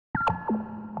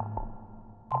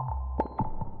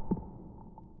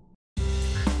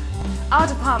Our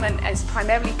department is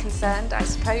primarily concerned, I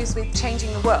suppose, with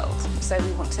changing the world. So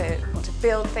we want to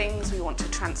build things, we want to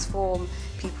transform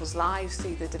people's lives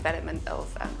through the development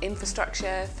of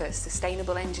infrastructure for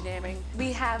sustainable engineering.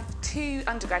 We have two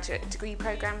undergraduate degree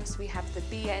programs. We have the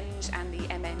B.Eng and the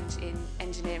M.Eng in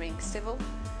Engineering Civil.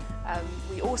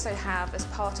 We also have, as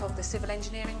part of the civil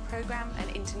engineering programme,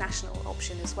 an international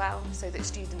option as well, so that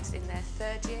students in their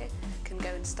third year can go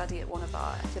and study at one of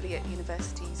our affiliate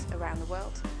universities around the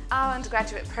world. Our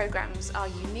undergraduate programmes are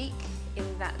unique in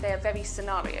that they are very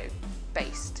scenario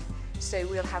based. So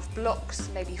we'll have blocks,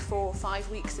 maybe 4 or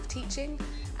 5 weeks of teaching,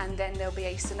 and then there'll be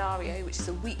a scenario, which is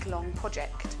a week-long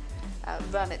project,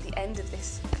 run at the end of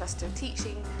this cluster of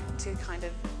teaching to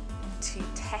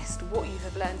test what you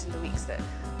have learned in the weeks that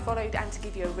followed and to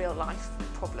give you a real-life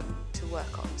problem to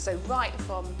work on. So right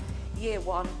from year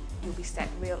one, you'll be set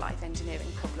real-life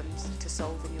engineering problems to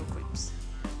solve in your groups.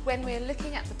 When we're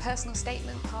looking at the personal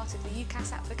statement part of the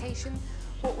UCAS application,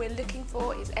 what we're looking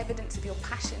for is evidence of your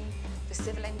passion for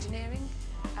civil engineering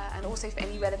and also for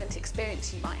any relevant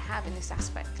experience you might have in this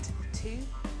aspect too.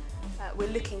 We're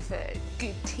looking for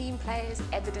good team players,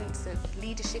 evidence of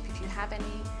leadership if you have any.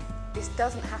 This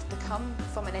doesn't have to come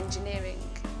from an engineering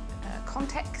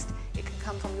context, it can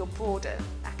come from your broader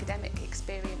academic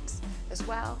experience as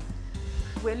well.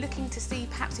 We're looking to see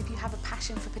perhaps if you have a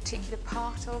passion for a particular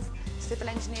part of civil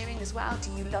engineering as well.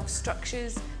 Do you love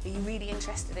structures? Are you really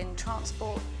interested in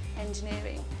transport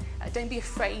engineering? Don't be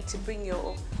afraid to bring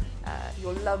your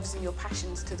loves and your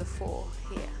passions to the fore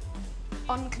here.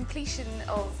 On completion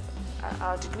of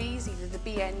our degrees, either the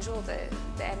B.Eng or the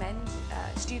M.Eng,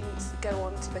 students go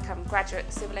on to become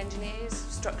graduate civil engineers,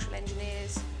 structural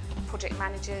engineers, project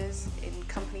managers in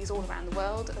companies all around the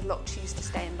world. A lot choose to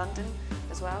stay in London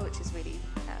as well, which is really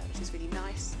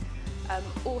nice.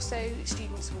 Also,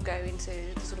 students will go into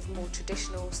the sort of more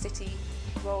traditional city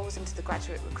roles, into the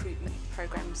graduate recruitment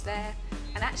programs there.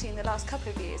 And actually in the last couple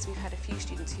of years we've had a few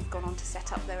students who've gone on to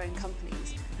set up their own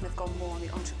companies and have gone more on the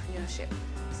entrepreneurship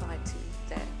side to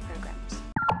their programs.